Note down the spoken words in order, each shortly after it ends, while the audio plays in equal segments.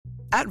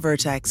At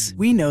Vertex,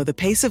 we know the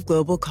pace of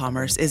global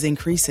commerce is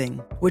increasing,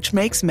 which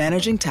makes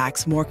managing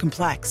tax more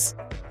complex.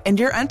 And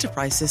your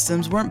enterprise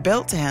systems weren't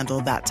built to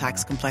handle that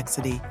tax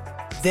complexity.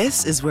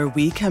 This is where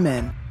we come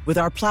in with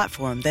our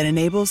platform that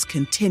enables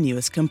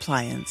continuous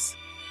compliance,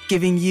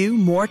 giving you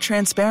more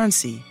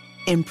transparency,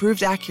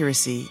 improved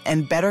accuracy,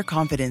 and better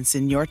confidence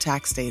in your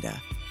tax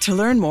data. To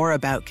learn more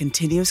about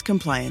continuous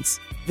compliance,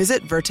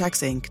 visit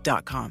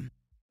vertexinc.com.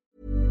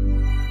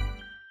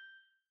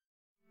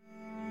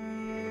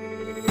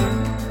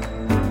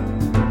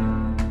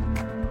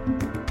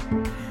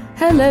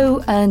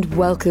 Hello and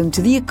welcome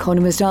to The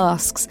Economist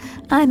Asks.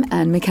 I'm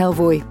Anne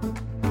McElvoy.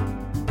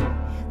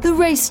 The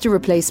race to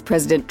replace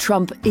President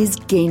Trump is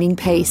gaining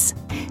pace.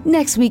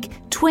 Next week,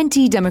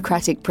 20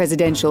 Democratic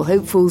presidential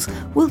hopefuls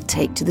will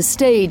take to the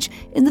stage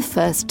in the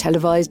first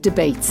televised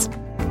debates.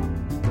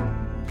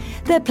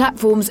 Their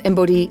platforms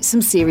embody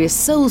some serious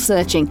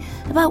soul-searching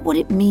about what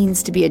it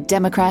means to be a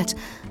Democrat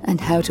and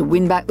how to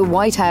win back the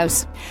White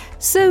House.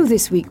 So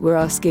this week we're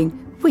asking,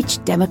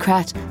 which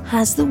Democrat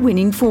has the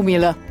winning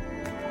formula?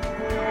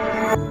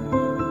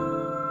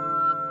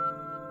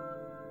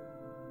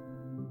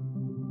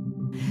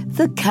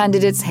 The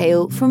candidates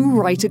hail from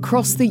right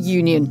across the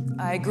union.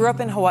 I grew up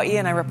in Hawaii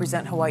and I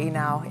represent Hawaii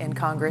now in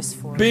Congress.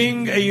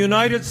 Being a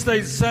United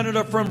States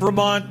Senator from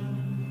Vermont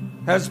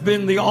has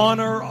been the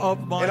honor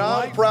of my life. And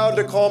I'm proud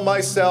to call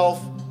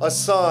myself a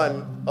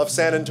son of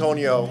San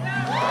Antonio.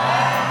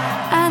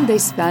 And they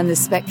span the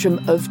spectrum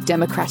of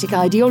Democratic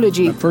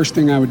ideology. The first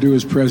thing I would do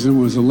as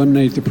president was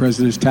eliminate the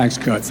president's tax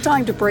cut. It's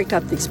time to break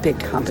up these big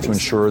companies. To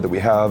ensure that we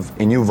have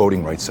a new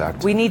Voting Rights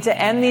Act. We need to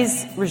end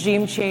these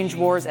regime change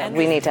wars. And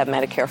we need to have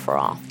Medicare for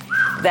all.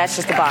 That's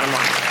just the bottom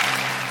line.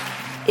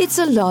 It's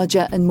a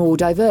larger and more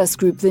diverse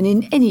group than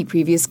in any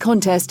previous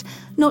contest,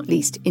 not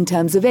least in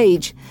terms of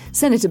age.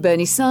 Senator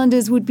Bernie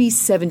Sanders would be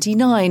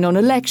 79 on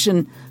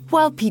election,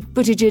 while Pete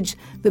Buttigieg,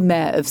 the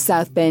mayor of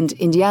South Bend,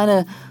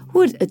 Indiana,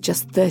 would, at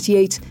just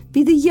 38,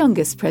 be the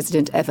youngest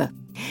president ever.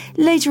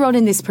 Later on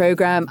in this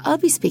programme, I'll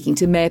be speaking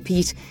to Mayor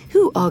Pete,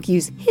 who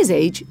argues his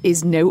age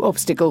is no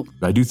obstacle.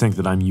 I do think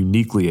that I'm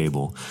uniquely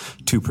able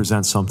to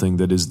present something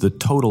that is the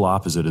total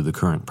opposite of the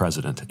current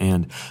president.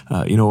 And,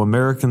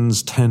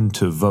 Americans tend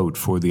to vote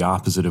for the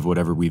opposite of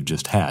whatever we've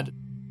just had.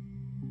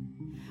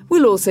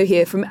 We'll also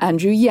hear from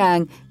Andrew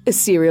Yang, a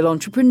serial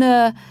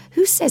entrepreneur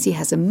who says he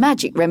has a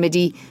magic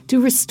remedy to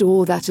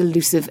restore that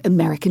elusive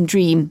American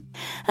dream.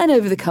 And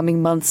over the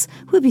coming months,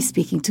 we'll be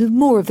speaking to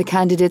more of the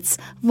candidates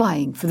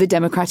vying for the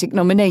Democratic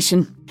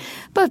nomination.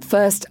 But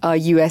first, our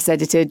US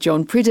editor,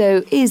 John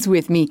Prideaux, is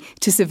with me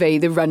to survey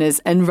the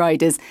runners and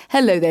riders.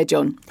 Hello there,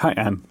 John. Hi,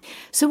 Anne.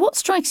 So what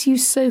strikes you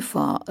so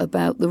far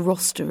about the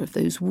roster of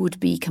those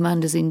would-be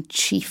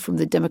commanders-in-chief from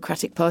the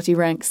Democratic Party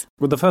ranks?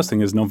 Well, the first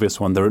thing is an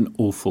obvious one. There are an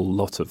awful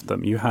lot of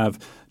them. You have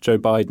Joe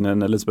Biden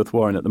and Elizabeth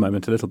Warren at the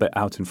moment a little bit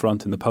out in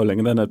front in the polling,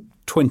 and then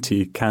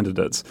 20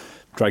 candidates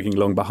dragging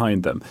along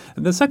behind them.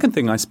 And the second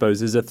thing, I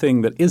suppose, is a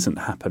thing that isn't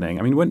happening.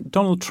 I mean, when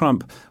Donald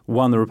Trump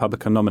won the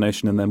Republican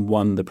nomination and then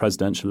won the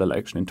presidential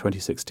election in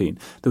 2016,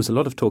 there was a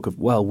lot of talk of,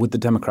 well, would the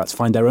Democrats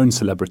find their own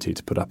celebrity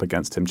to put up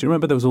against him? Do you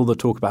remember there was all the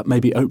talk about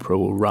maybe Oprah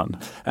will run?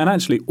 And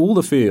actually, all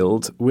the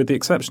field, with the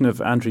exception of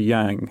Andrew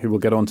Yang, who we'll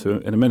get on to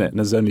in a minute, and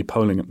is only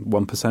polling at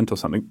 1% or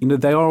something,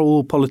 they are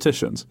all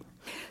politicians.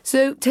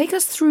 So take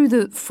us through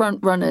the front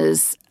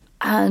runners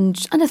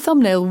and a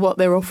thumbnail what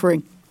they're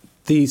offering.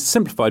 The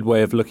simplified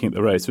way of looking at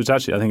the race, which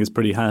actually I think is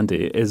pretty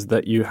handy, is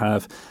that you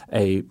have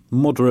a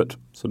moderate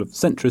sort of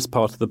centrist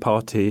part of the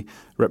party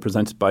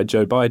represented by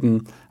Joe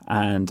Biden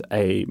and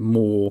a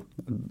more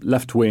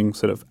left-wing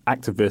sort of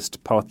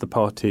activist part of the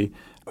party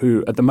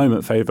who at the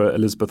moment favour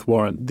Elizabeth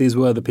Warren. These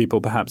were the people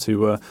perhaps who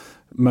were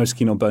most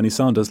keen on Bernie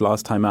Sanders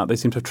last time out. They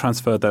seem to have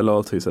transferred their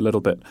loyalties a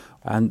little bit.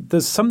 And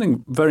there's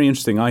something very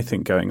interesting, I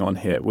think, going on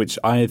here, which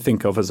I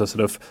think of as a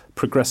sort of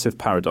progressive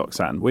paradox,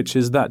 Anne, which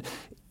is that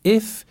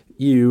if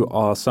you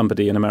are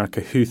somebody in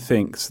America who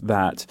thinks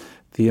that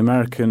the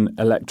American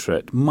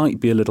electorate might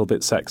be a little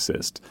bit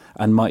sexist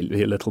and might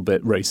be a little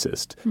bit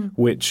racist,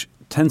 which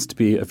tends to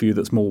be a view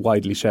that's more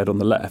widely shared on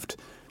the left,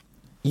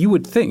 you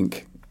would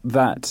think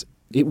that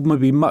it would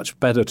be much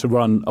better to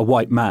run a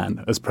white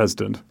man as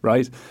president,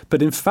 right?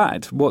 But in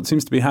fact, what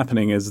seems to be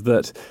happening is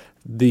that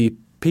the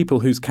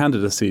people whose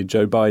candidacy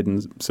Joe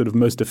Biden sort of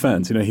most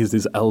defends, he's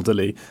this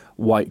elderly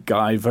white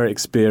guy, very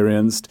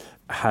experienced,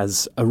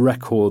 has a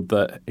record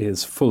that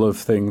is full of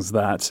things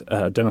that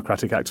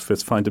Democratic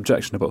activists find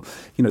objectionable.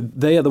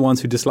 They are the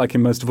ones who dislike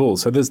him most of all.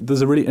 So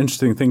there's a really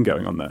interesting thing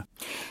going on there.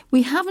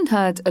 We haven't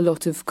had a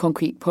lot of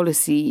concrete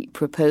policy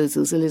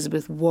proposals.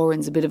 Elizabeth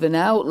Warren's a bit of an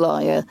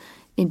outlier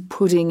in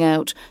putting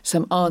out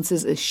some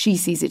answers as she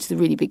sees it to the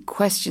really big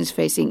questions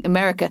facing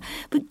America.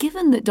 But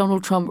given that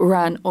Donald Trump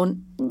ran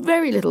on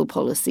very little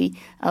policy,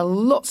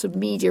 lots of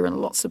media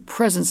and lots of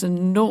presence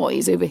and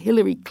noise over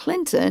Hillary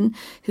Clinton,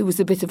 who was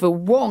a bit of a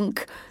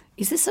wonk,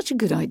 is this such a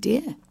good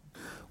idea?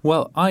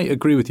 Well, I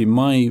agree with you.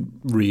 My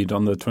read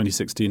on the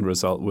 2016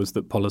 result was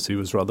that policy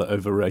was rather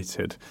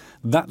overrated.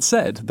 That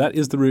said, that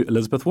is the route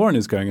Elizabeth Warren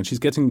is going, and she's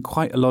getting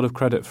quite a lot of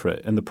credit for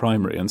it in the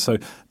primary. And so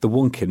the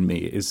wonk in me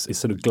is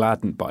sort of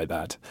gladdened by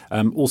that.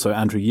 Also,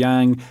 Andrew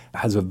Yang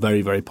has a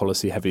very, very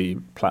policy-heavy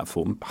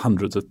platform,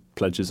 hundreds of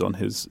pledges on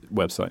his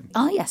website.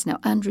 Ah, yes. Now,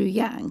 Andrew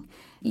Yang,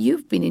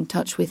 you've been in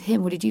touch with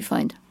him. What did you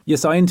find?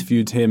 Yes, I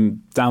interviewed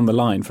him down the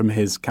line from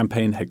his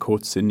campaign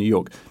headquarters in New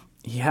York.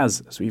 He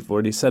has, as we've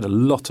already said, a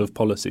lot of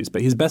policies,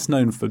 but he's best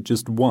known for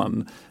just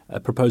one, a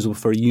proposal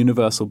for a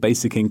universal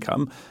basic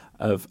income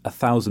of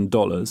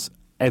 $1,000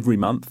 every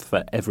month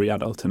for every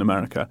adult in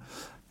America.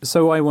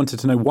 So I wanted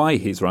to know why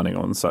he's running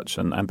on such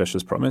an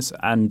ambitious promise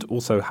and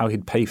also how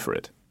he'd pay for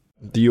it.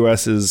 The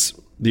U.S. is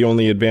the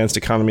only advanced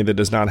economy that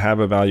does not have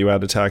a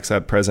value-added tax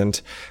at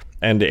present,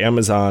 and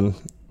Amazon,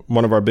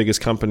 one of our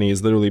biggest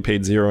companies, literally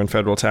paid zero in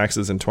federal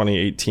taxes in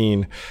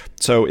 2018.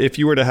 So if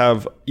you were to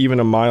have even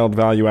a mild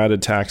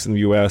value-added tax in the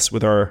U.S.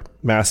 with our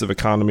massive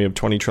economy of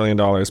 $20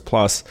 trillion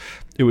plus,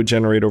 it would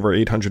generate over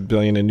 $800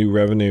 billion in new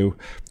revenue,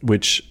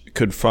 which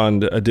could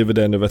fund a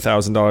dividend of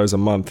 $1,000 a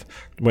month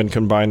when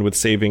combined with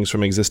savings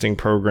from existing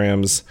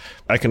programs,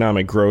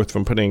 economic growth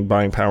from putting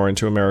buying power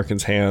into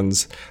Americans'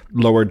 hands,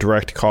 lower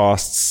direct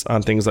costs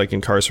on things like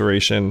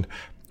incarceration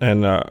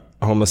and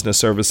homelessness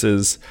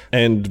services,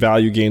 and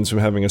value gains from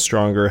having a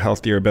stronger,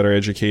 healthier, better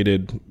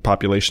educated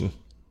population.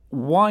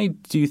 Why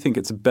do you think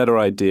it's a better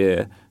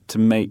idea to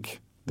make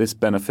this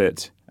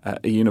benefit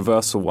a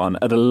universal one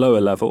at a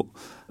lower level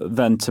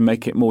than to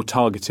make it more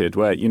targeted,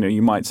 where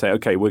you might say,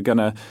 okay, we're going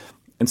to,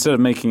 instead of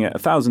making it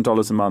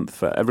 $1,000 a month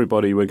for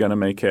everybody, we're going to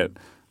make it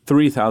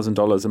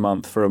 $3,000 a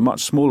month for a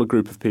much smaller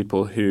group of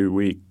people who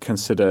we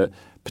consider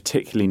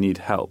particularly need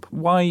help?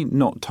 Why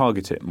not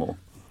target it more?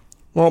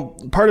 Well,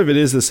 part of it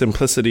is the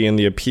simplicity and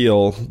the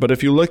appeal. But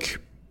if you look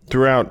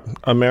throughout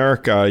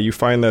America, you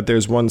find that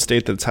there's one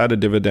state that's had a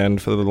dividend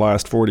for the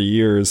last 40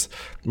 years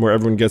where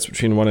everyone gets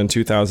between $1,000 and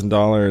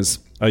 $2,000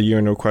 a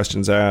year, no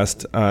questions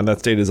asked. That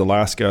state is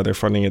Alaska. They're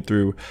funding it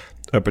through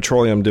a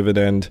petroleum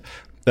dividend.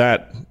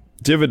 That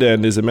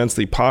dividend is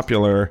immensely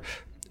popular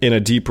in a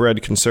deep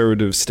red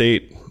conservative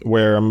state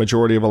where a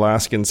majority of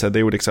Alaskans said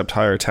they would accept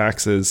higher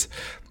taxes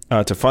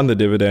to fund the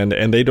dividend,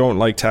 and they don't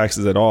like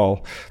taxes at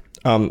all.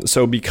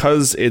 So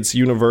because it's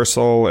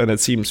universal and it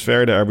seems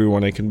fair to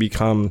everyone, it can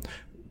become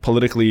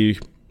politically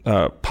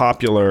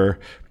popular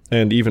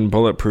and even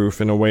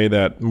bulletproof in a way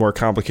that more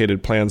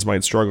complicated plans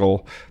might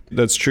struggle.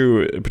 That's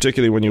true,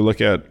 particularly when you look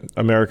at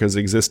America's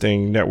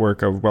existing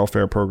network of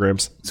welfare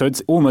programs. So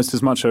it's almost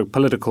as much a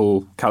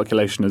political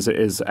calculation as it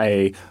is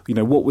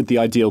what would the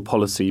ideal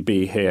policy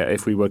be here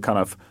if we were kind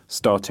of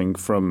starting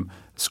from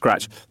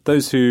scratch.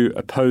 Those who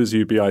oppose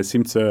UBI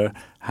seem to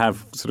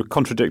have sort of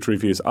contradictory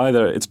views.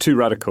 Either it's too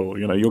radical,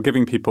 you're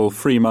giving people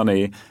free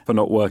money for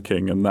not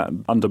working and that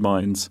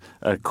undermines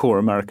a core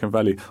American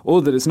value,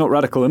 or that it's not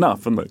radical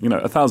enough and that,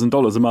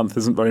 $1,000 a month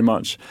isn't very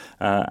much.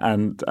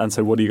 And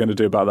so what are you going to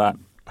do about that?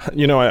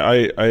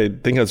 I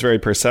think that's very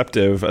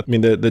perceptive. I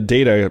mean, the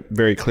data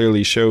very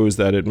clearly shows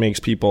that it makes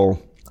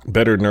people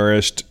better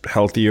nourished,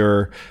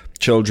 healthier.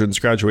 Children's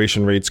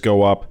graduation rates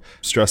go up,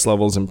 stress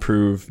levels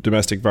improve,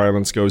 domestic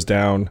violence goes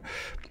down.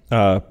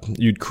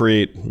 You'd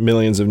create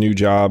millions of new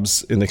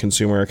jobs in the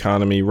consumer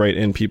economy right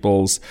in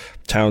people's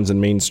towns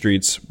and main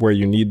streets where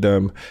you need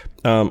them.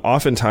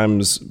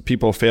 Oftentimes,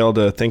 people fail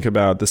to think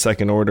about the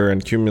second order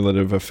and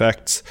cumulative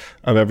effects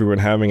of everyone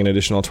having an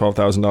additional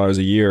 $12,000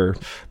 a year.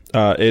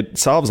 It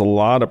solves a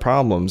lot of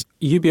problems.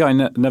 UBI,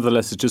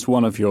 nevertheless, is just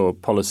one of your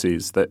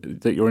policies that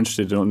you're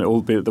interested in,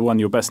 albeit the one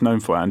you're best known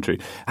for, Andrew.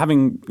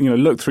 Having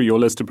looked through your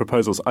list of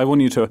proposals, I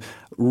want you to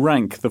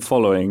rank the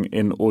following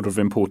in order of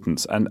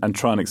importance and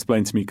try and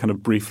explain to me kind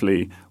of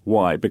briefly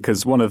why.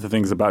 Because one of the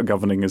things about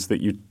governing is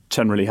that you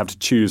generally have to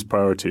choose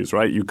priorities,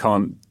 right? You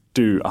can't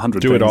do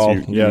 100 things. Do it all.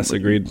 Yes,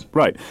 agreed.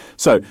 Right.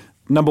 So,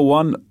 number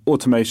one,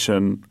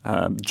 automation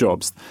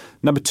jobs.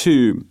 Number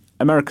two,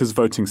 America's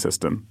voting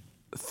system.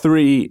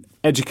 3,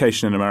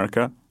 education in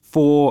America.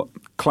 4,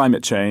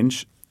 climate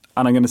change.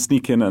 And I'm going to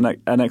sneak in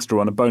an extra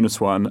one, a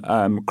bonus one,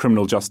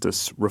 criminal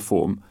justice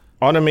reform.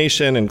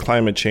 Automation and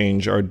climate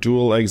change are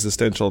dual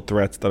existential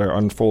threats that are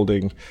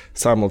unfolding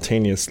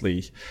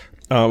simultaneously.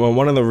 And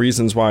one of the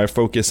reasons why I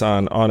focus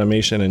on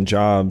automation and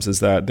jobs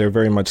is that they're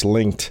very much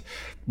linked,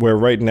 where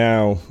right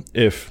now,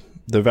 if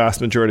the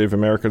vast majority of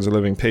Americans are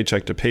living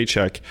paycheck to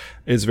paycheck,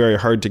 it's very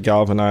hard to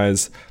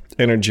galvanize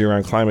energy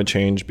around climate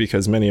change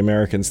because many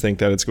Americans think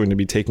that it's going to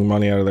be taking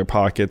money out of their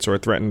pockets or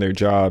threaten their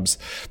jobs.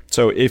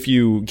 So if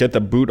you get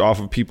the boot off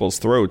of people's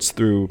throats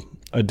through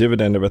a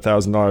dividend of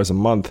 $1,000 a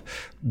month,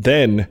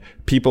 then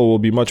people will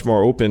be much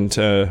more open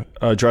to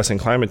addressing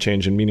climate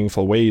change in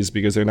meaningful ways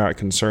because they're not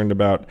concerned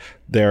about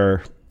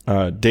their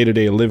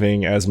day-to-day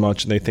living as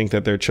much, and they think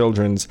that their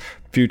children's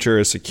future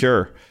is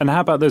secure. And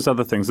how about those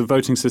other things, the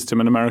voting system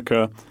in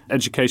America,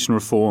 education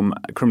reform,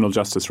 criminal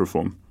justice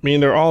reform? I mean,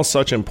 they're all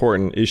such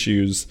important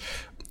issues.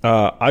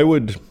 I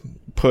would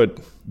put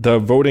the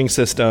voting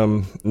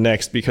system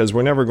next, because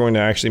we're never going to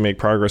actually make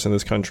progress in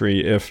this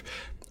country if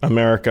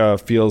America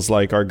feels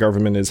like our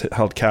government is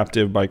held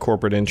captive by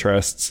corporate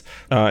interests.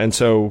 And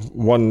so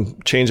one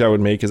change I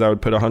would make is I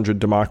would put $100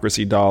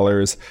 democracy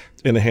dollars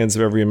in the hands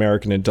of every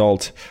American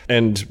adult.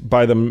 And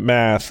by the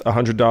math,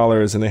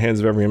 $100 in the hands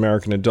of every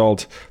American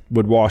adult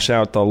would wash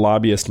out the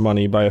lobbyist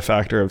money by a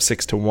factor of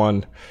 6 to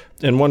 1.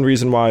 And one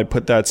reason why I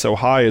put that so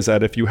high is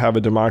that if you have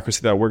a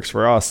democracy that works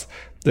for us,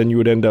 then you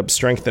would end up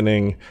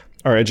strengthening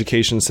our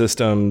education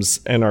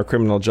systems and our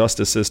criminal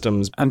justice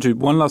systems. Andrew,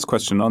 one last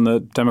question on the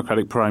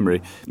Democratic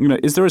primary.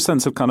 Is there a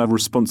sense of kind of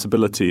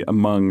responsibility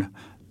among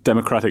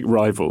Democratic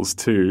rivals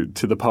to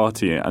the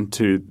party and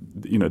to,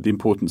 the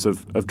importance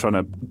of trying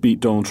to beat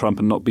Donald Trump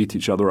and not beat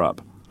each other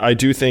up? I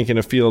do think in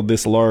a field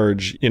this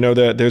large,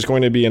 that there's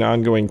going to be an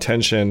ongoing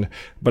tension,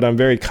 but I'm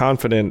very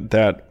confident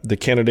that the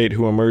candidate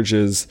who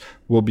emerges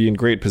will be in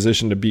great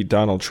position to beat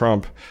Donald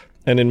Trump.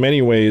 And in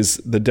many ways,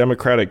 the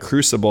Democratic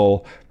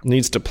crucible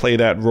needs to play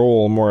that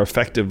role more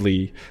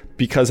effectively,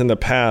 because in the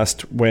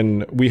past,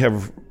 when we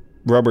have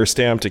rubber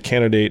stamped a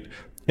candidate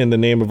in the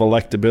name of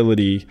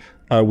electability,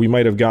 we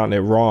might have gotten it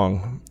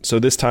wrong. So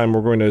this time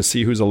we're going to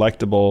see who's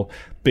electable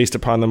based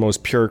upon the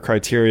most pure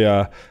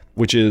criteria,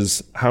 which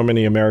is how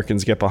many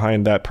Americans get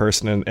behind that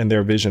person and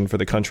their vision for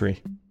the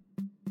country.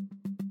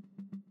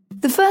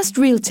 The first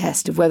real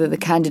test of whether the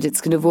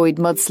candidates can avoid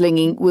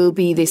mudslinging will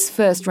be this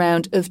first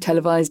round of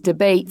televised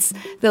debates.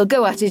 They'll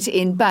go at it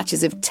in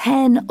batches of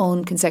 10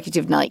 on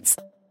consecutive nights.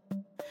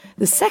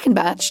 The second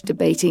batch,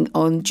 debating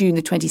on June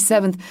the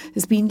 27th,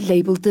 has been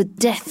labelled the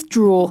death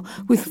draw,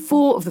 with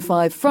 4 of the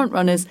 5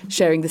 frontrunners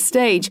sharing the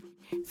stage.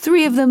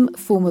 3 of them,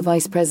 former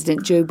Vice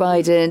President Joe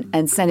Biden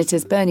and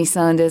Senators Bernie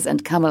Sanders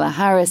and Kamala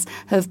Harris,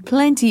 have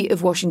plenty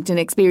of Washington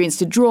experience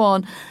to draw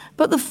on,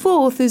 but the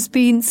 4th has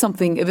been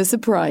something of a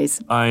surprise.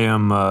 I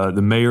am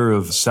the mayor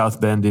of South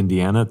Bend,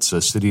 Indiana. It's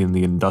a city in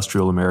the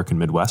industrial American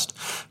Midwest.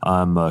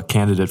 I'm a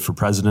candidate for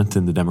president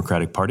in the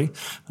Democratic Party.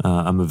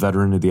 I'm a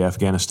veteran of the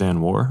Afghanistan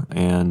War,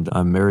 and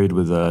I'm married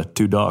with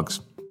 2 dogs.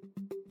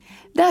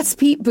 That's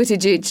Pete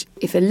Buttigieg.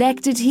 If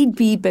elected, he'd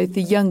be both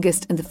the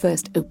youngest and the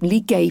first openly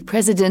gay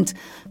president.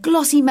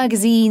 Glossy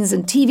magazines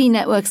and TV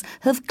networks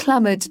have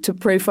clamoured to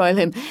profile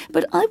him,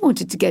 but I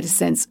wanted to get a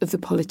sense of the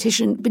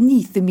politician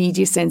beneath the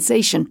media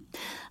sensation.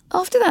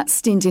 After that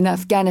stint in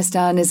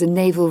Afghanistan as a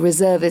naval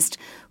reservist,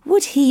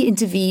 would he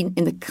intervene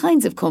in the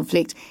kinds of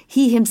conflict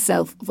he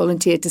himself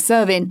volunteered to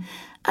serve in?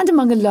 And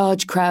among a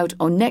large crowd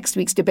on next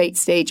week's debate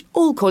stage,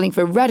 all calling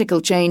for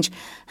radical change,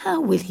 how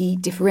will he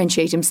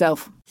differentiate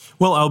himself?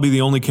 Well, I'll be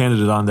the only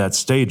candidate on that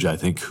stage, I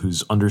think,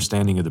 whose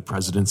understanding of the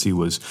presidency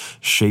was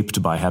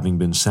shaped by having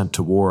been sent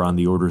to war on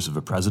the orders of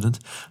a president.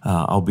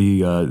 I'll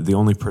be the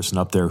only person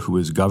up there who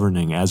is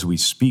governing as we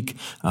speak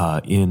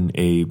in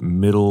a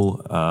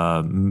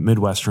Midwestern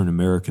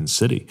American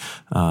city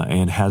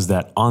and has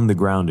that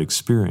on-the-ground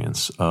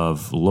experience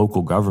of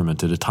local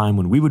government at a time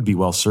when we would be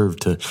well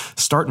served to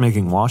start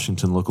making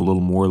Washington look a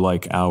little more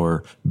like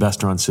our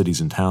best-run cities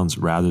and towns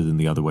rather than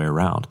the other way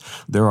around.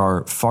 There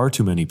are far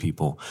too many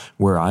people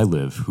where I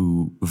live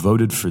who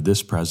voted for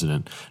this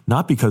president,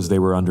 not because they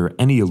were under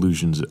any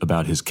illusions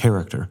about his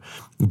character,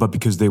 but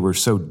because they were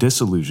so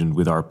disillusioned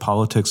with our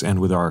politics and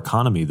with our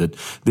economy that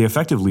they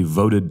effectively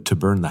voted to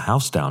burn the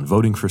house down,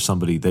 voting for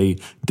somebody they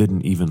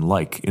didn't even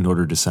like in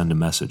order to send a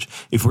message.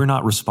 If we're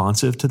not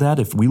responsive to that,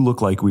 if we look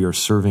like we are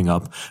serving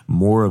up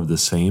more of the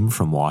same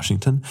from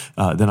Washington,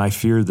 then I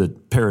fear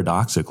that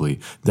paradoxically,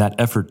 that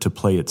effort to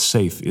play it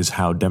safe is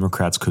how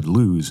Democrats could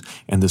lose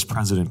and this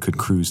president could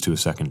cruise to a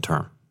second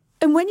term.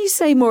 And when you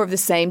say more of the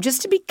same,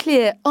 just to be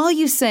clear, are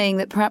you saying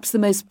that perhaps the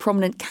most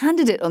prominent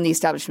candidate on the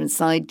establishment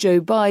side,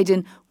 Joe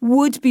Biden,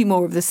 would be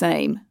more of the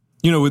same?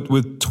 You know,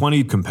 with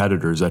 20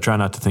 competitors, I try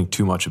not to think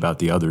too much about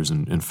the others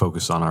and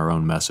focus on our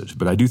own message.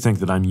 But I do think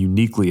that I'm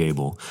uniquely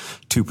able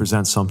to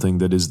present something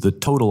that is the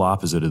total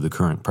opposite of the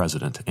current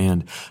president.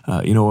 And,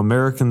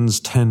 Americans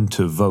tend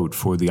to vote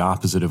for the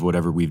opposite of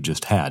whatever we've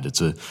just had.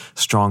 It's a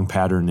strong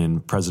pattern in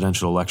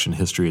presidential election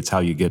history. It's how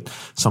you get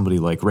somebody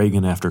like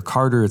Reagan after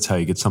Carter. It's how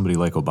you get somebody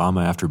like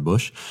Obama after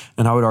Bush.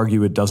 And I would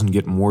argue it doesn't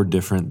get more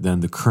different than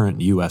the current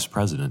U.S.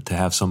 president to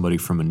have somebody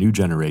from a new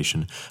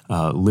generation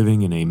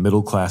living in a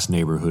middle-class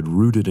neighborhood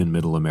rooted in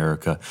middle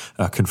America,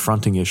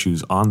 confronting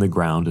issues on the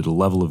ground at a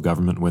level of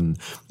government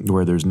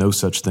where there's no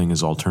such thing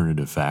as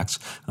alternative facts,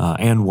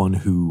 and one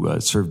who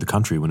served the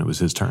country when it was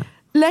his turn.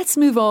 Let's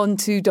move on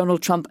to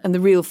Donald Trump and the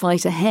real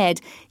fight ahead.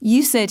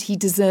 You said he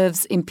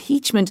deserves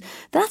impeachment.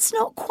 That's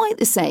not quite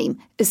the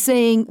same as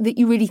saying that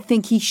you really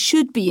think he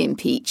should be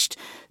impeached,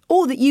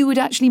 or that you would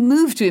actually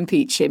move to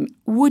impeach him,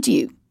 would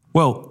you?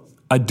 Well,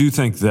 I do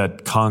think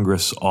that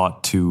Congress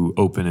ought to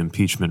open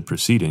impeachment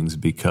proceedings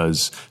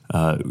because,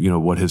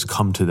 what has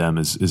come to them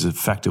is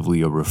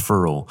effectively a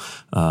referral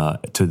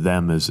to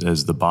them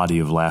as the body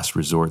of last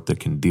resort that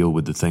can deal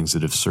with the things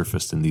that have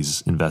surfaced in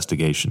these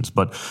investigations.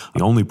 But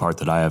the only part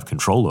that I have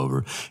control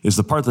over is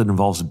the part that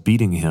involves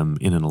beating him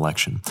in an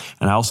election.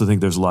 And I also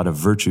think there's a lot of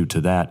virtue to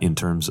that in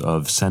terms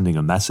of sending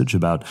a message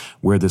about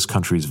where this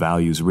country's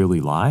values really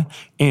lie.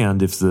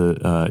 And if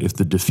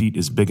the defeat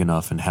is big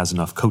enough and has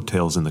enough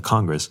coattails in the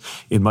Congress,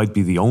 it might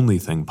be the only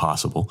thing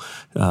possible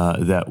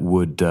that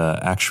would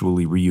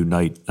actually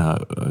reunite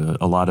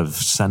a lot of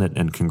Senate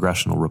and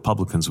congressional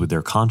Republicans with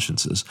their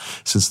consciences,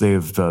 since they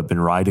have been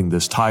riding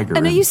this tiger.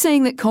 And are you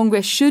saying that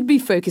Congress should be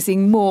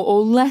focusing more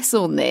or less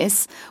on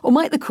this? Or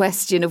might the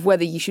question of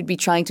whether you should be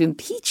trying to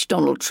impeach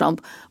Donald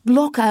Trump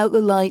block out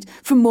the light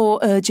from more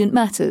urgent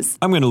matters?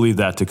 I'm going to leave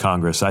that to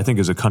Congress. I think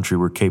as a country,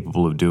 we're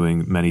capable of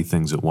doing many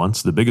things at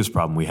once. The biggest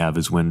problem we have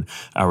is when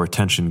our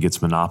attention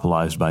gets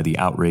monopolized by the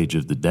outrage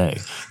of the day.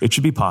 It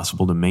should be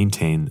possible to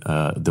maintain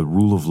the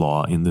rule of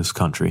law in this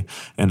country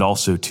and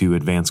also to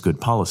advance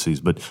good policies.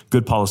 But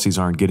good policies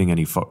aren't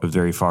getting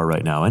very far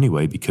right now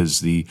anyway,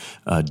 because the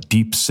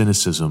deep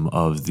cynicism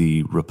of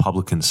the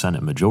Republican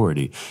Senate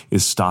majority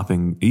is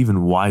stopping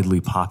even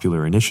widely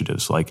popular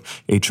initiatives like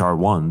H.R.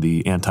 1,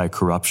 the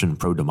anti-corruption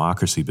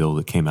pro-democracy bill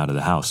that came out of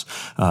the House,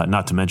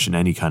 not to mention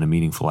any kind of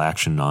meaningful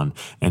action on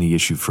any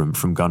issue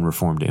from gun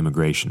reform to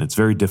immigration. It's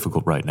very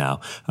difficult right now,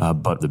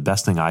 but the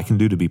best thing I can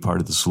do to be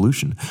part of the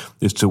solution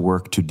is to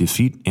work to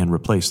defeat and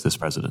replace this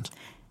president.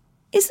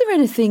 Is there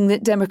anything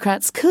that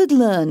Democrats could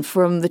learn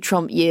from the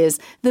Trump years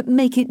that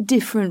make it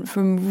different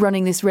from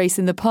running this race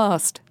in the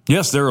past?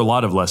 Yes, there are a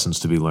lot of lessons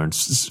to be learned.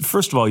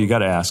 First of all, you got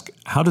to ask,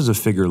 how does a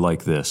figure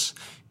like this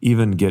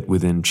even get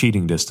within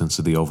cheating distance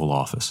of the Oval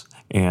Office?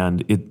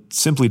 And it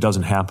simply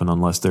doesn't happen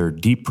unless there are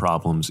deep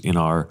problems in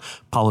our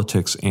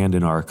politics and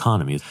in our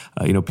economy.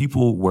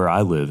 People where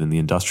I live in the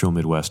industrial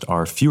Midwest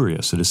are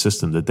furious at a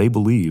system that they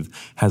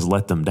believe has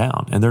let them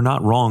down. And they're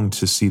not wrong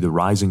to see the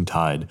rising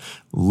tide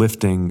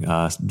lifting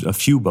a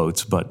few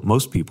boats, but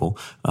most people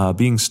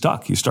being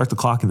stuck. You start the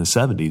clock in the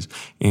 70s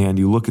and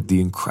you look at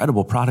the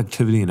incredible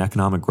productivity and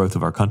economic growth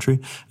of our country.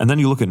 And then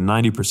you look at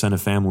 90%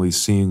 of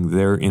families seeing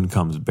their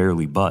incomes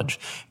barely budge.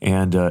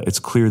 And it's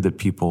clear that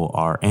people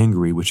are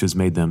angry, which has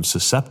made them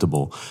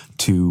susceptible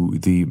to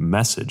the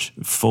message,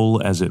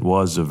 full as it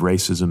was of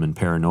racism and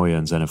paranoia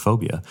and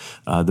xenophobia,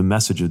 the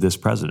message of this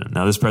president.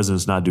 Now, this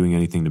president is not doing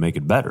anything to make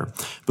it better,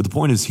 but the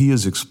point is he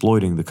is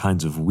exploiting the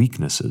kinds of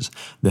weaknesses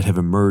that have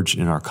emerged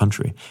in our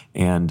country.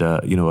 And,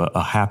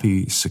 a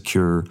happy,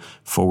 secure,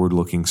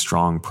 forward-looking,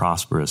 strong,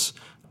 prosperous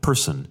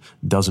person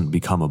doesn't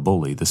become a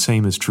bully. The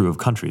same is true of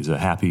countries. A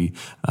happy,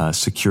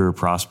 secure,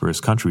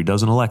 prosperous country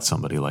doesn't elect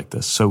somebody like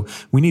this. So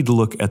we need to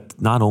look at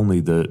not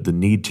only the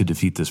need to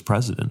defeat this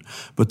president,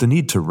 but the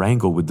need to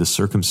wrangle with the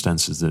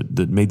circumstances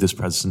that made this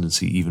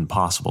presidency even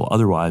possible.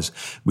 Otherwise,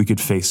 we could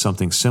face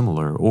something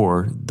similar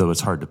or, though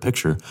it's hard to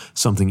picture,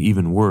 something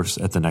even worse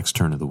at the next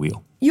turn of the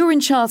wheel. You're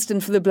in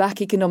Charleston for the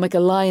Black Economic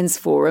Alliance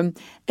Forum,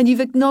 and you've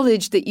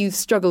acknowledged that you've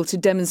struggled to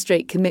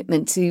demonstrate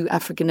commitment to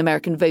African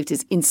American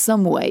voters in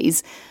some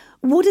ways.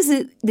 What is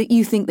it that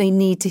you think they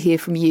need to hear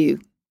from you?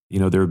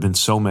 There have been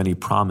so many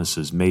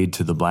promises made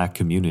to the black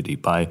community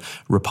by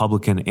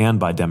Republican and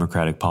by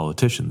Democratic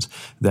politicians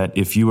that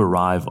if you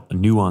arrive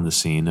new on the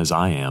scene, as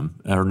I am,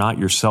 or not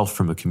yourself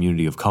from a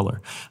community of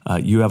color,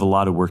 you have a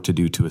lot of work to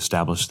do to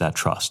establish that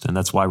trust. And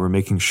that's why we're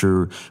making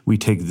sure we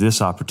take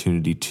this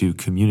opportunity to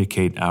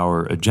communicate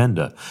our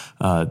agenda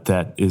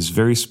that is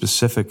very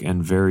specific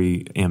and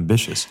very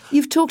ambitious.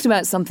 You've talked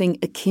about something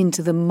akin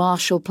to the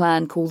Marshall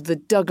Plan called the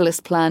Douglas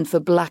Plan for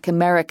Black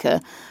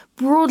America.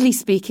 Broadly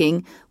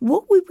speaking,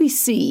 what would we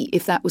see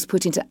if that was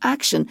put into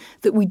action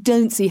that we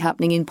don't see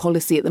happening in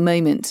policy at the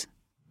moment?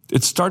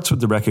 It starts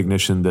with the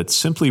recognition that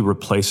simply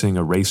replacing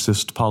a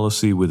racist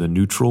policy with a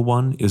neutral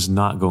one is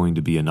not going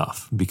to be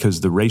enough,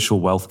 because the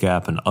racial wealth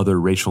gap and other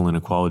racial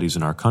inequalities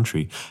in our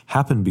country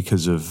happen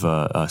because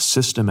of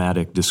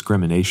systematic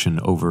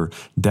discrimination over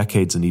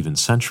decades and even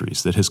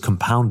centuries that has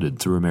compounded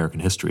through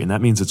American history. And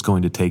that means it's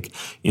going to take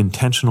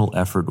intentional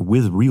effort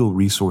with real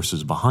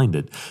resources behind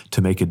it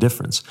to make a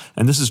difference.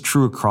 And this is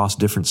true across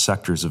different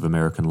sectors of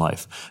American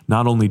life.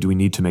 Not only do we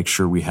need to make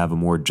sure we have a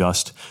more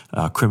just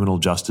criminal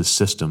justice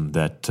system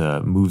that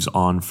moves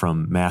on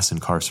from mass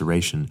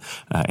incarceration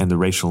and the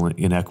racial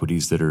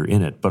inequities that are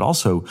in it. But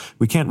also,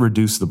 we can't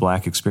reduce the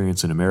black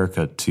experience in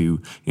America to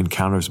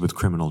encounters with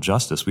criminal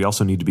justice. We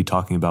also need to be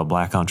talking about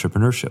black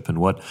entrepreneurship and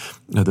what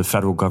the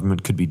federal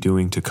government could be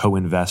doing to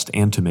co-invest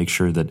and to make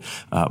sure that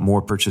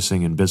more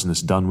purchasing and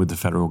business done with the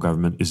federal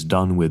government is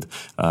done with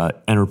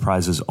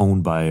enterprises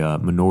owned by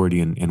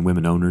minority and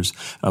women owners.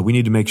 We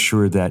need to make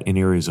sure that in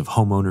areas of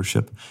home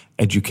ownership,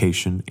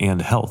 education,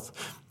 and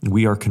health,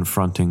 we are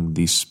confronting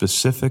the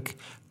specific,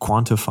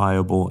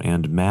 quantifiable,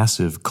 and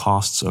massive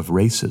costs of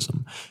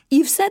racism.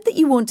 You've said that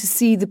you want to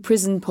see the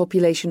prison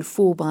population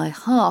fall by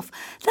half.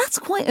 That's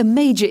quite a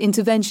major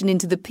intervention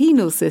into the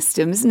penal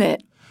system, isn't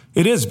it?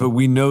 It is, but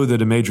we know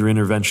that a major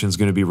intervention is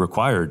going to be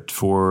required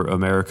for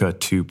America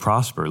to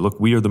prosper.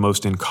 Look, we are the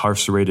most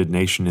incarcerated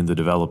nation in the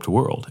developed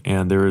world,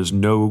 and there is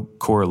no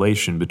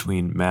correlation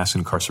between mass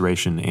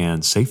incarceration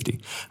and safety.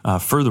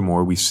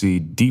 Furthermore, we see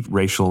deep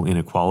racial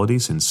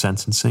inequalities in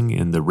sentencing,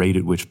 in the rate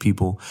at which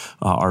people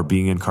are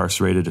being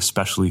incarcerated,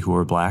 especially who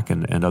are black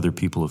and other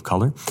people of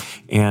color.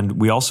 And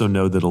we also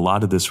know that a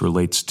lot of this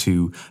relates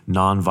to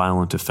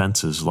nonviolent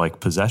offenses like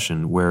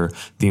possession, where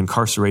the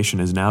incarceration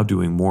is now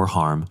doing more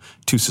harm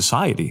to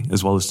society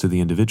as well as to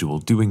the individual,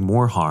 doing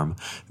more harm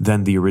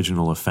than the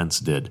original offense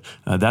did.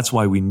 That's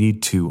why we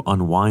need to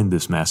unwind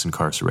this mass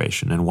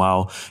incarceration. And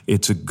while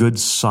it's a good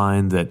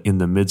sign that in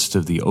the midst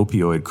of the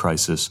opioid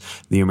crisis,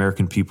 the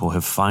American people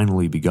have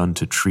finally begun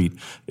to treat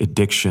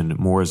addiction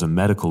more as a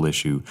medical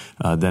issue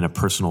than a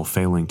personal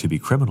failing to be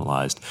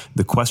criminalized,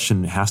 the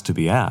question has to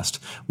be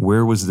asked,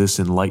 where was this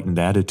enlightened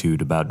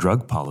attitude about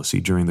drug policy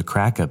during the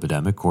crack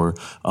epidemic or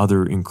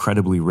other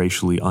incredibly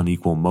racially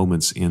unequal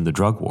moments in the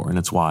drug war? And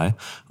it's why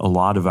a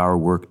lot of our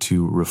work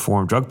to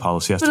reform drug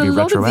policy has to be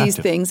retroactive. But a lot of these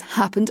things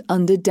happened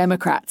under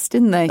Democrats,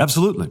 didn't they?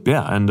 Absolutely,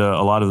 yeah. And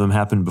a lot of them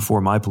happened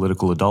before my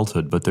political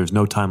adulthood, but there's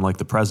no time like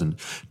the present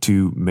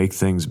to make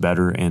things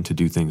better and to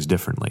do things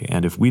differently.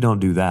 And if we don't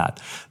do that,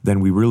 then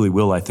we really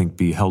will, I think,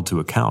 be held to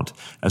account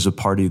as a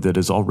party that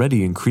is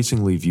already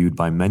increasingly viewed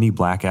by many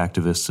black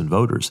activists and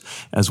voters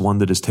as one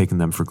that has taken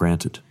them for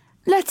granted.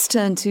 Let's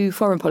turn to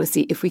foreign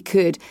policy, if we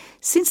could.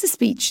 Since the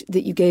speech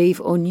that you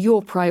gave on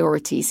your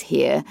priorities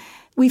here,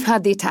 we've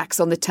had the attacks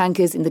on the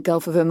tankers in the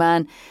Gulf of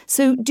Oman.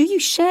 So do you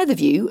share the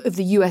view of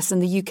the US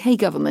and the UK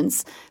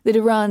governments that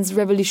Iran's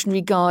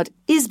Revolutionary Guard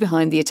is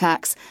behind the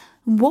attacks?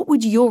 What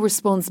would your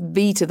response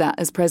be to that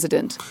as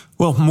president?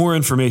 Well, more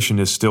information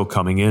is still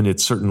coming in.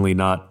 It's certainly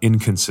not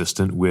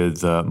inconsistent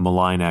with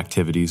malign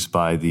activities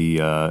by the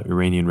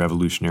Iranian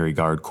Revolutionary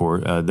Guard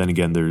Corps. Then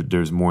again,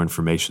 there's more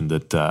information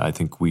that I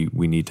think we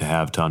need to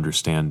have to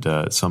understand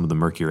some of the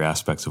murkier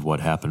aspects of what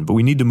happened. But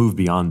we need to move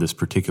beyond this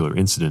particular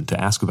incident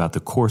to ask about the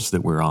course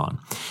that we're on.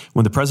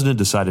 When the president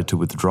decided to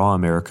withdraw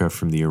America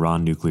from the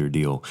Iran nuclear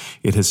deal,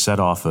 it has set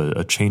off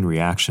a chain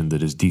reaction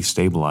that is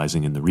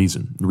destabilizing in the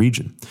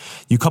region.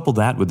 You couple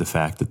that with the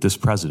fact that this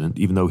president,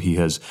 even though he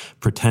has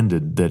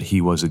pretended that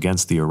he was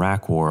against the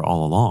Iraq war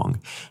all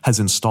along, has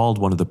installed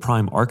one of the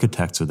prime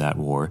architects of that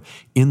war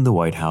in the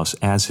White House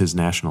as his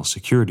national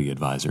security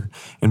advisor.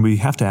 And we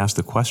have to ask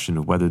the question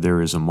of whether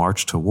there is a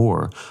march to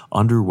war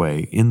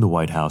underway in the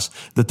White House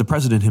that the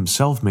president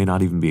himself may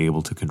not even be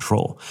able to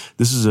control.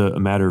 This is a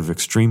matter of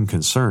extreme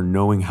concern,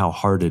 knowing how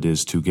hard it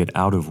is to get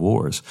out of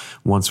wars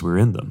once we're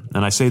in them.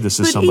 And I say this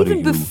as somebody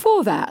even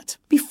before that,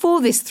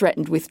 before this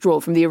threatened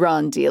withdrawal from the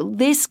Iran deal,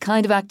 this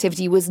kind of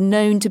activity was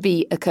known to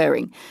be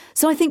occurring.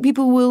 So I think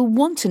people will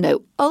want to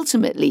know,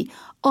 ultimately,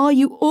 are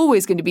you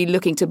always going to be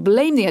looking to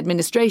blame the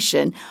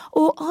administration,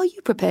 or are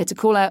you prepared to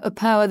call out a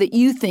power that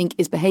you think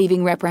is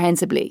behaving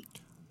reprehensibly?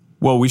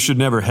 Well, we should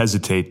never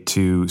hesitate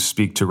to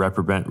speak to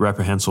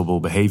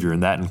reprehensible behavior,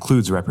 and that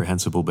includes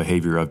reprehensible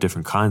behavior of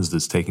different kinds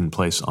that's taking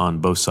place on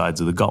both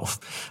sides of the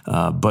Gulf.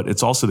 But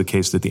it's also the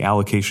case that the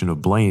allocation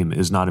of blame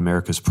is not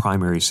America's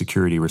primary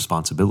security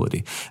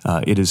responsibility.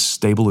 It is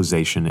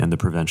stabilization and the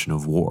prevention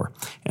of war.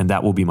 And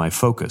that will be my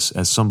focus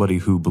as somebody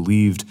who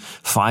believed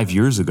 5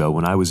 years ago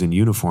when I was in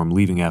uniform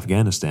leaving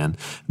Afghanistan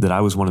that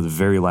I was one of the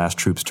very last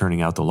troops turning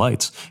out the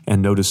lights,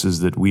 and notices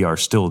that we are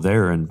still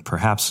there and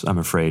perhaps, I'm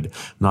afraid,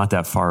 not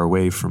that far away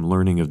from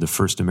learning of the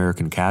first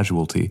American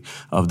casualty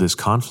of this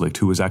conflict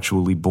who was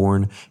actually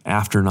born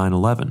after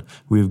 9/11.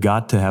 We've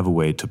got to have a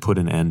way to put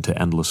an end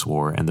to endless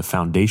war, and the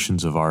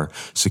foundations of our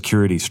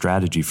security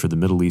strategy for the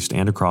Middle East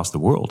and across the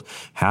world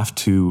have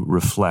to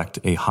reflect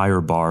a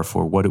higher bar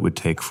for what it would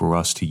take for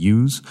us to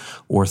use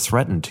or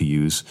threaten to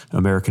use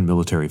American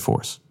military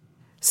force.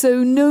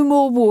 So no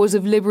more wars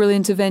of liberal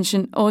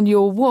intervention on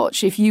your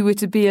watch if you were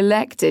to be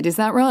elected, is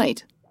that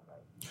right?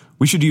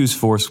 We should use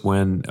force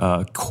when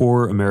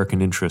core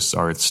American interests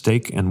are at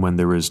stake and when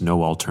there is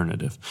no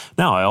alternative.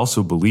 Now, I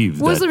also believe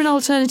that... Was there an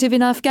alternative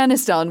in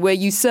Afghanistan where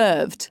you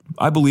served?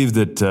 I believe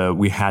that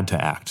we had to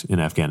act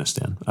in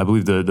Afghanistan. I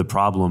believe the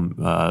problem,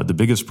 the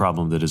biggest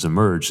problem that has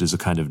emerged is a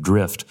kind of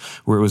drift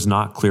where it was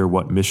not clear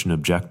what mission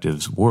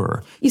objectives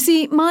were. You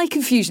see, my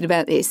confusion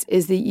about this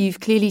is that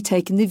you've clearly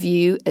taken the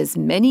view, as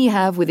many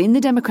have within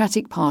the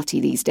Democratic Party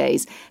these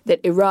days,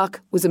 that Iraq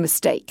was a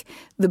mistake.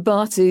 The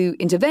bar to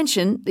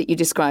intervention that you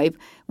describe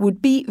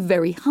would be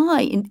very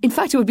high. In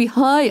fact, it would be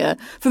higher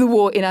for the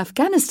war in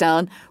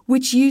Afghanistan,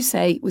 which you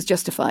say was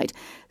justified.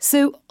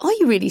 So are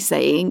you really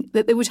saying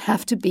that there would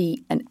have to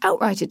be an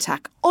outright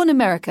attack on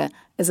America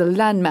as a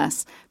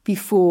landmass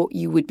before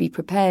you would be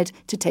prepared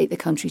to take the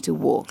country to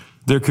war?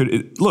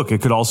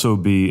 It could also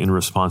be in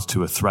response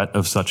to a threat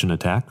of such an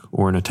attack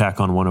or an attack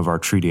on one of our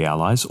treaty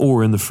allies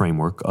or in the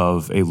framework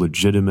of a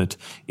legitimate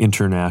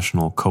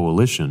international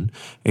coalition,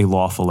 a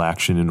lawful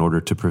action in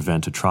order to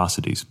prevent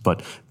atrocities.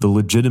 But the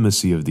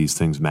legitimacy of these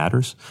things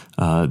matters.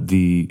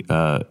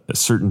 The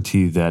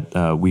certainty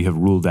that we have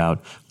ruled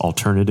out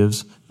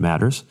alternatives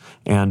matters.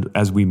 And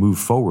as we move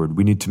forward,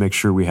 we need to make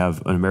sure we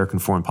have an American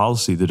foreign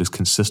policy that is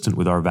consistent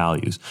with our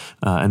values.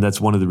 And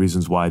that's one of the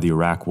reasons why the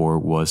Iraq War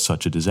was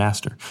such a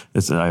disaster.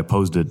 I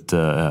opposed it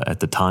at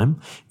the time,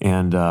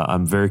 and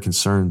I'm very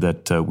concerned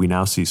that we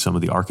now see some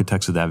of the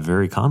architects of that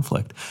very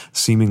conflict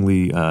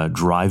seemingly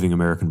driving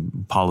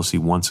American policy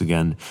once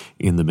again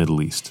in the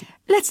Middle East.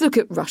 Let's look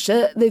at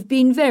Russia. There have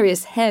been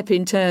various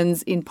hairpin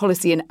turns in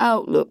policy and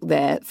outlook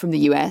there from the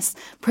US.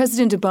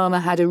 President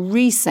Obama had a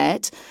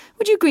reset.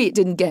 Would you agree it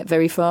didn't get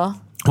very far?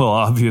 Well,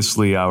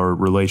 obviously, our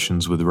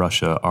relations with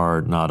Russia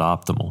are not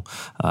optimal,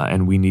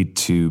 and we need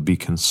to be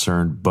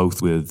concerned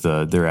both with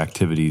their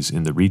activities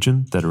in the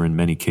region that are in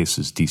many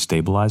cases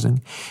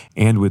destabilizing,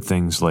 and with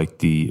things like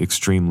the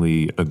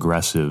extremely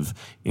aggressive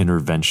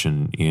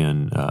intervention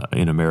in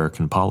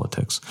American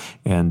politics.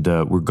 And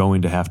we're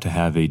going to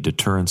have a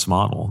deterrence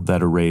model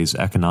that arrays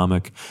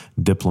economic,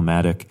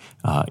 diplomatic,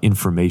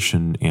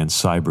 information, and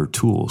cyber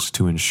tools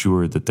to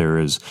ensure that there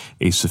is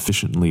a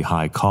sufficiently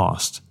high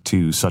cost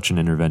to such an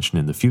intervention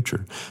in the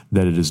future,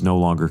 that it is no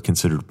longer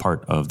considered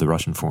part of the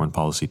Russian foreign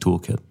policy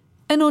toolkit.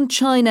 And on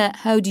China,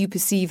 how do you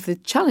perceive the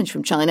challenge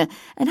from China?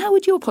 And how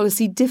would your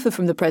policy differ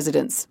from the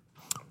president's?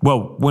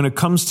 Well, when it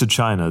comes to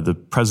China, the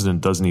president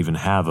doesn't even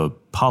have a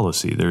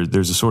policy.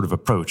 There's a sort of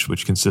approach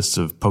which consists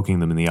of poking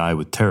them in the eye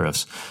with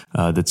tariffs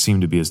that seem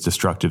to be as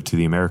destructive to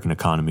the American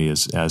economy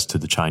as to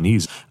the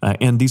Chinese.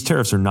 And these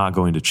tariffs are not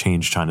going to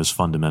change China's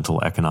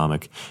fundamental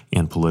economic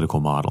and political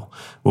model.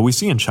 What we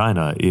see in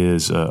China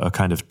is a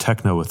kind of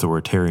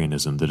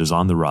techno-authoritarianism that is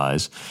on the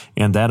rise,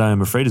 and that, I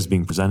am afraid, is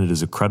being presented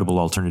as a credible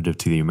alternative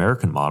to the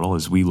American model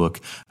as we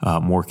look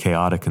more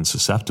chaotic and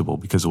susceptible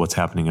because of what's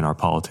happening in our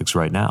politics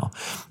right now.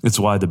 It's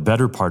why the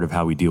better part of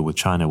how we deal with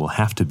China will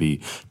have to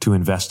be to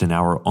invest in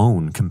our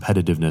own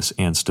competitiveness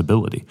and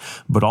stability,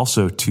 but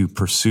also to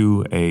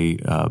pursue a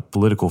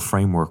political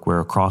framework where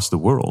across the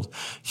world,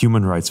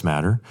 human rights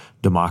matter,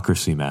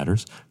 democracy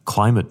matters,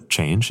 climate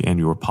change and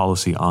your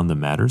policy on them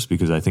matters,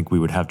 because I think we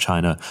would have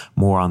China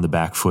more on the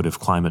back foot if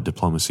climate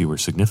diplomacy were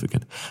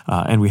significant.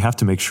 And we have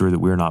to make sure that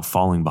we're not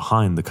falling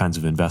behind the kinds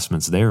of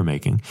investments they are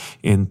making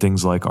in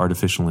things like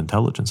artificial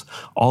intelligence.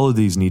 All of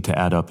these need to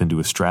add up into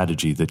a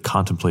strategy that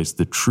contemplates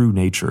the true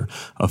nature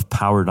of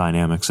power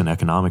dynamics and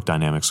economic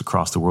dynamics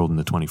across the world in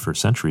the 21st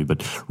century.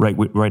 But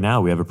right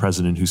now we have a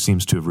president who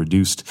seems to have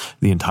reduced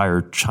the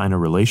entire China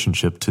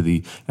relationship to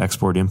the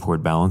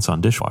export-import balance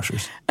on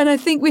dishwashers. And I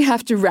think we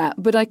have to wrap,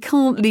 but I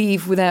can't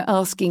leave without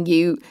asking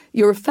you,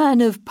 you're a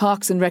fan of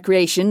Parks and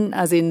Recreation,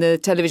 as in the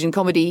television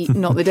comedy,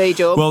 not the day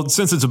job. Well,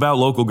 since it's about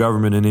local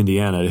government in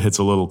Indiana, it hits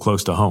a little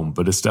close to home,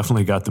 but it's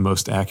definitely got the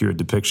most accurate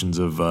depictions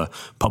of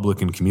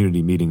public and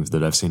community meetings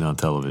that I've seen on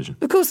television.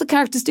 Of course, the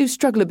characters do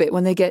struggle a bit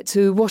when they get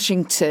to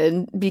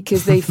Washington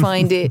because they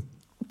find it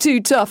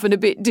too tough and a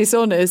bit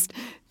dishonest.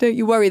 Don't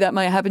you worry that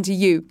might happen to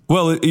you?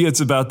 Well, it's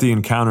about the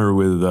encounter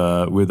with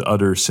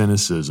utter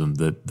cynicism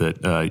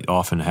that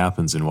often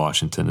happens in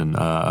Washington. And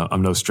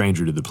I'm no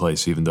stranger to the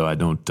place, even though I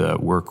don't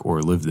work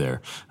or live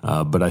there.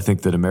 But I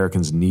think that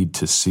Americans need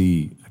to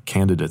see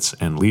candidates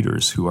and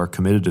leaders who are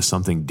committed to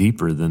something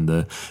deeper than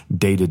the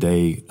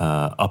day-to-day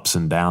ups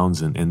and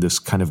downs and this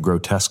kind of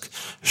grotesque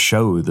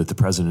show that the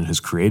president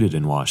has created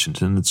in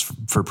Washington. It's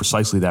for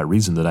precisely that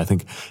reason that I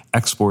think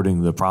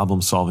exporting the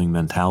problem-solving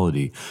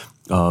mentality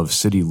of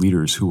city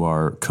leaders who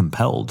are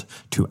compelled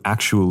to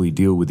actually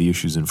deal with the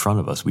issues in front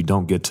of us. We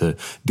don't get to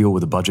deal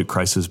with a budget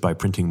crisis by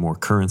printing more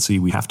currency.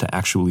 We have to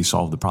actually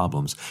solve the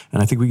problems.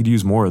 And I think we could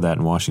use more of that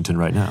in Washington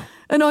right now.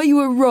 And are you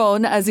a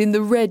Ron, as in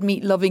the red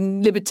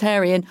meat-loving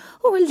libertarian,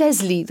 or a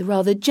Leslie, the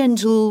rather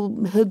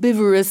gentle,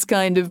 herbivorous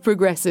kind of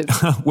progressive?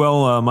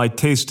 Well, my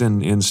taste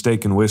in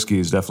steak and whiskey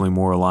is definitely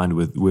more aligned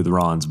with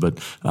Ron's, but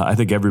I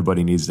think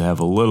everybody needs to have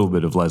a little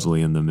bit of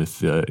Leslie in them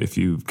if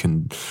you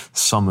can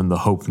summon the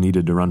hope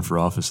needed to run for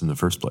office in the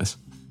first place.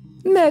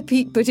 Mayor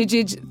Pete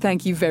Buttigieg,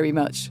 thank you very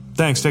much.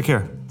 Thanks. Take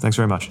care. Thanks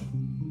very much.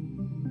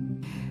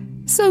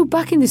 So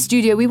back in the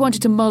studio, we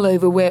wanted to mull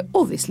over where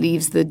all this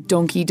leaves the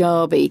donkey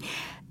derby.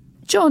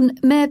 John,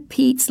 Mayor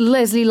Pete's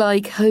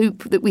Leslie-like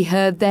hope that we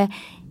heard there,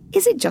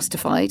 is it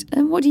justified?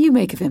 And what do you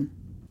make of him?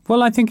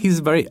 Well, I think he's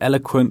a very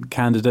eloquent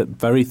candidate,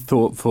 very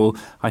thoughtful.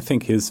 I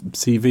think his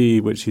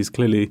CV, which he's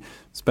clearly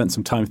spent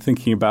some time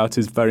thinking about,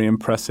 is very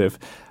impressive.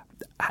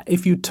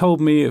 If you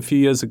told me a few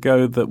years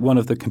ago that one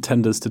of the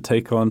contenders to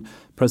take on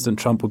President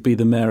Trump would be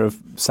the mayor of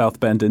South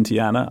Bend,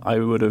 Indiana, I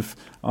would have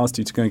asked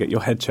you to go and get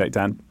your head checked,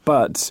 Dan.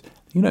 But,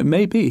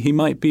 maybe he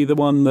might be the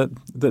one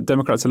that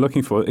Democrats are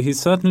looking for. He's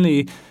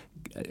certainly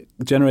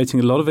generating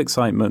a lot of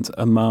excitement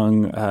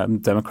among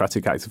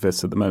Democratic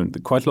activists at the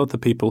moment. Quite a lot of the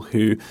people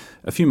who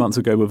a few months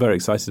ago were very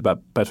excited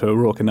about Beto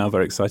O'Rourke are now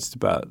very excited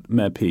about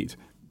Mayor Pete.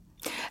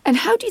 And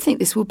how do you think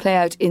this will play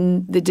out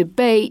in the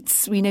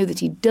debates? We know that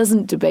he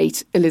doesn't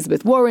debate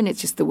Elizabeth Warren.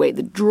 It's just the way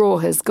the draw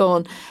has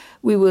gone.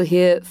 We will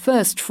hear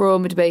first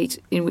from a debate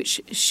in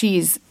which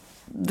she's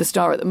the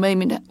star at the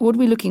moment. What are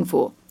we looking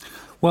for?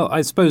 Well,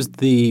 I suppose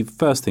the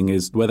first thing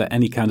is whether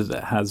any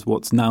candidate has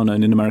what's now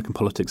known in American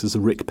politics as a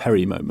Rick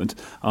Perry moment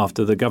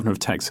after the governor of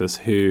Texas,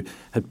 who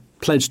had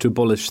pledged to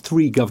abolish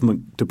 3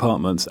 government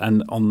departments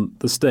and on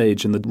the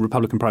stage in the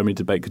Republican primary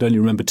debate could only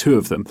remember 2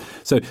 of them.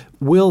 So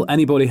will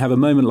anybody have a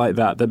moment like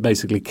that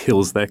basically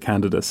kills their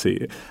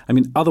candidacy? I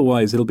mean,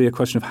 otherwise it'll be a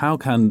question of how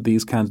can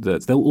these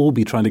candidates, they'll all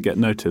be trying to get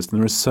noticed, and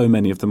there are so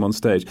many of them on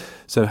stage.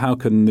 So how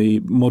can the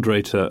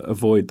moderator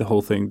avoid the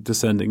whole thing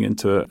descending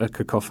into a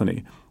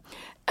cacophony?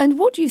 And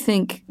what do you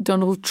think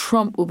Donald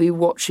Trump will be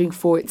watching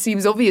for? It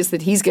seems obvious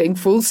that he's going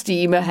full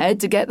steam ahead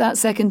to get that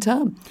second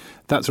term.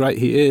 That's right,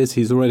 he is.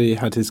 He's already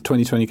had his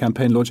 2020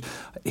 campaign launch.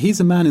 He's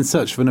a man in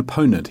search of an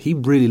opponent. He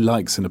really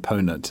likes an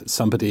opponent,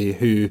 somebody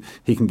who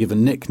he can give a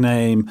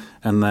nickname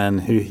and then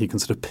who he can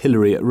sort of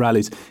pillory at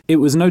rallies. It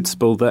was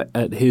noticeable that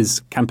at his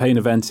campaign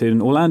event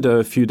in Orlando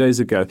a few days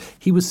ago,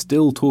 he was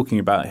still talking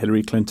about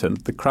Hillary Clinton.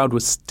 The crowd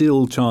was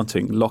still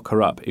chanting, "Lock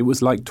her up." It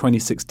was like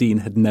 2016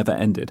 had never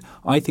ended.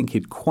 I think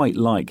he'd quite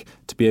like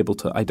to be able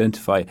to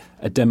identify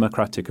a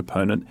Democratic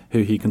opponent who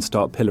he can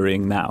start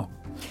pillorying now.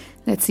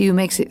 Let's see who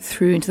makes it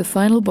through into the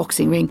final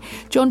boxing ring.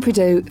 John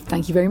Prideaux,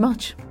 thank you very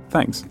much.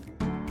 Thanks.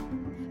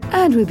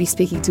 And we'll be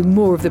speaking to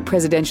more of the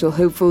presidential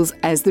hopefuls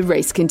as the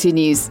race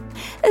continues.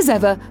 As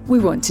ever, we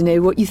want to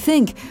know what you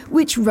think.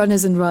 Which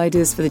runners and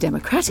riders for the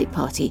Democratic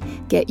Party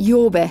get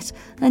your bet?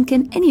 And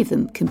can any of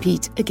them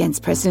compete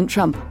against President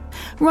Trump?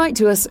 Write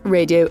to us,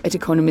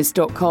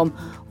 radio@economist.com,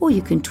 or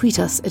you can tweet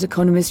us at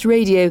Economist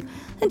Radio.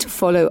 And to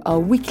follow our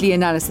weekly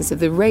analysis of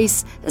the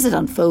race as it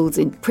unfolds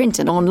in print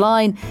and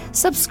online,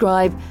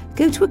 subscribe,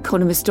 go to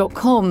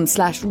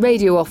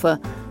economist.com/radio offer.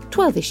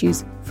 12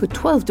 issues for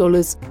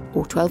 $12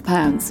 or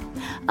 £12.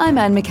 I'm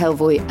Anne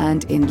McElvoy,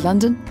 and in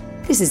London,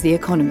 this is The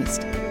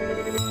Economist.